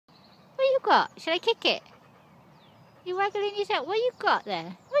got? Shall I kick it? You waggling your tail. What you got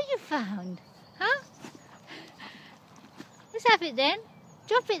there? What you found? Huh? Let's have it then.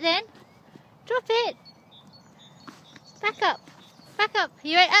 Drop it then. Drop it. Back up. Back up.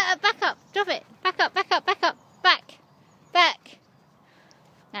 You ready? Back up. Drop it. Back up. Back up. Back up. Back. Back.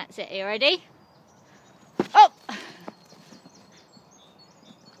 That's it. Are you ready? Up.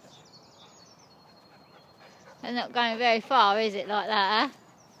 That's not going very far, is it, like that, huh?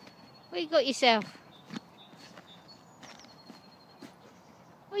 What you got yourself?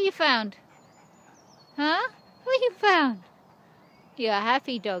 What you found? Huh? What you found? You're a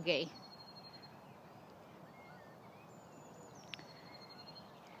happy doggy.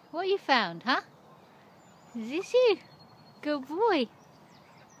 What you found, huh? Is this you? Good boy.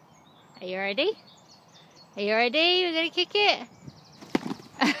 Are you ready? Are you ready? We're gonna kick it.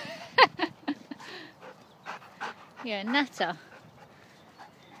 You're a nutter.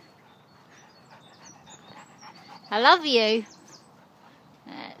 I love you.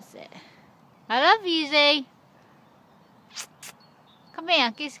 That's it. I love you, Z. Come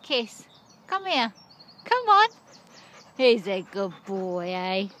here, give us a kiss. Come here. Come on. He's a good boy,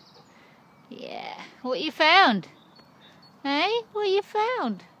 eh? Yeah. What you found? Eh? What you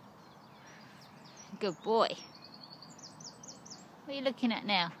found? Good boy. What are you looking at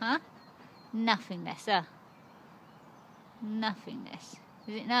now, huh? Nothingness, huh? Nothingness.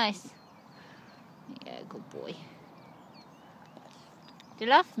 Is it nice? Yeah, good boy. Do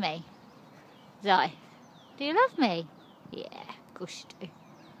you love me? Zai, do you love me? Yeah, of course you do.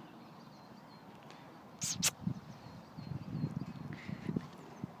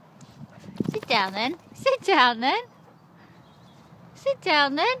 Sit down then. Sit down then. Sit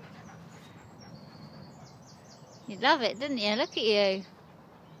down then. You love it, didn't you? Look at you.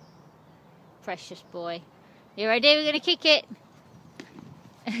 Precious boy. You ready? We're going to kick it.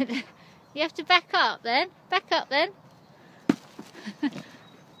 You have to back up then. Back up then.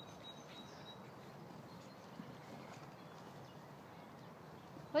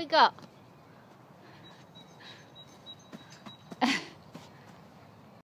 What you got?